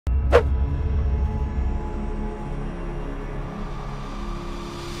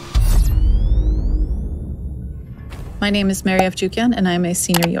My name is Mary Evjukian, and I'm a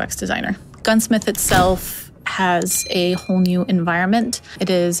senior UX designer. Gunsmith itself has a whole new environment.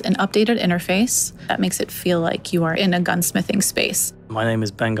 It is an updated interface that makes it feel like you are in a gunsmithing space. My name is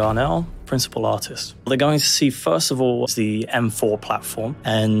Ben Garnell, principal artist. They're going to see, first of all, the M4 platform.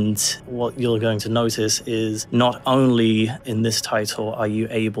 And what you're going to notice is not only in this title are you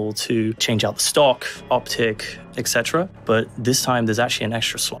able to change out the stock, optic, etc., but this time there's actually an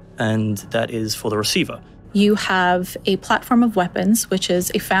extra slot, and that is for the receiver. You have a platform of weapons, which is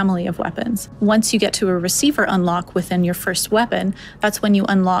a family of weapons. Once you get to a receiver unlock within your first weapon, that's when you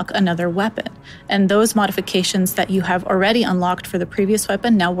unlock another weapon. And those modifications that you have already unlocked for the previous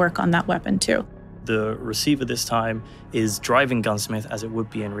weapon now work on that weapon too. The receiver this time is driving Gunsmith as it would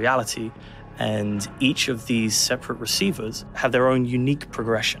be in reality, and each of these separate receivers have their own unique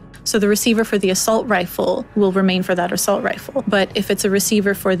progression. So the receiver for the assault rifle will remain for that assault rifle. But if it's a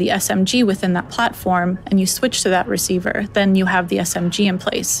receiver for the SMG within that platform and you switch to that receiver, then you have the SMG in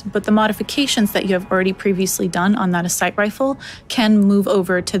place. But the modifications that you have already previously done on that assault rifle can move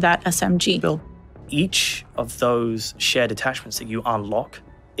over to that SMG. Each of those shared attachments that you unlock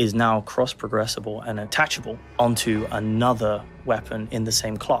is now cross-progressible and attachable onto another weapon in the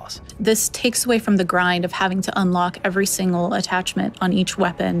same class. This takes away from the grind of having to unlock every single attachment on each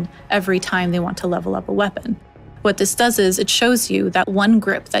weapon every time they want to level up a weapon. What this does is it shows you that one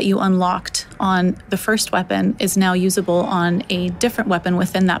grip that you unlocked on the first weapon is now usable on a different weapon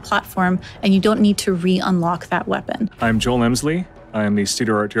within that platform, and you don't need to re-unlock that weapon. I'm Joel Emsley. I am the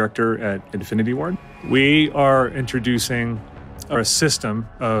studio art director at Infinity Ward. We are introducing a system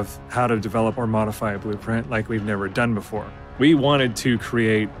of how to develop or modify a blueprint like we've never done before. We wanted to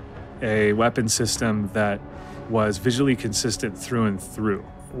create a weapon system that was visually consistent through and through.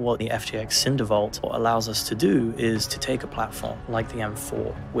 What the FTX Cinder Vault allows us to do is to take a platform like the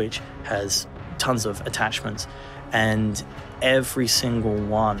M4, which has tons of attachments, and every single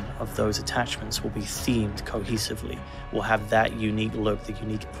one of those attachments will be themed cohesively. We'll have that unique look, the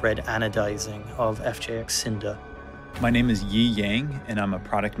unique red anodizing of FTX Cinder. My name is Yi Yang, and I'm a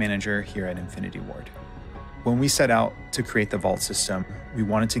product manager here at Infinity Ward. When we set out to create the Vault system, we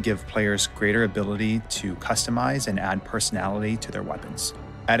wanted to give players greater ability to customize and add personality to their weapons.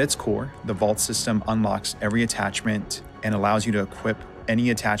 At its core, the Vault system unlocks every attachment and allows you to equip any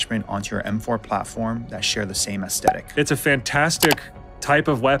attachment onto your M4 platform that share the same aesthetic. It's a fantastic type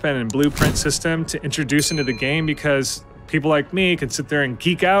of weapon and blueprint system to introduce into the game because people like me can sit there and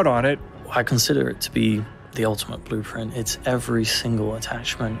geek out on it. I consider it to be the ultimate blueprint. It's every single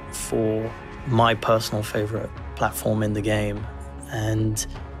attachment for my personal favorite platform in the game, and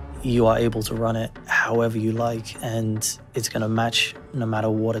you are able to run it however you like, and it's going to match no matter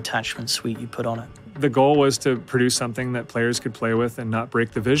what attachment suite you put on it. The goal was to produce something that players could play with and not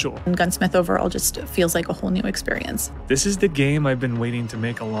break the visual. And Gunsmith overall just feels like a whole new experience. This is the game I've been waiting to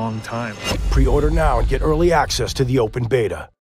make a long time. Pre-order now and get early access to the open beta.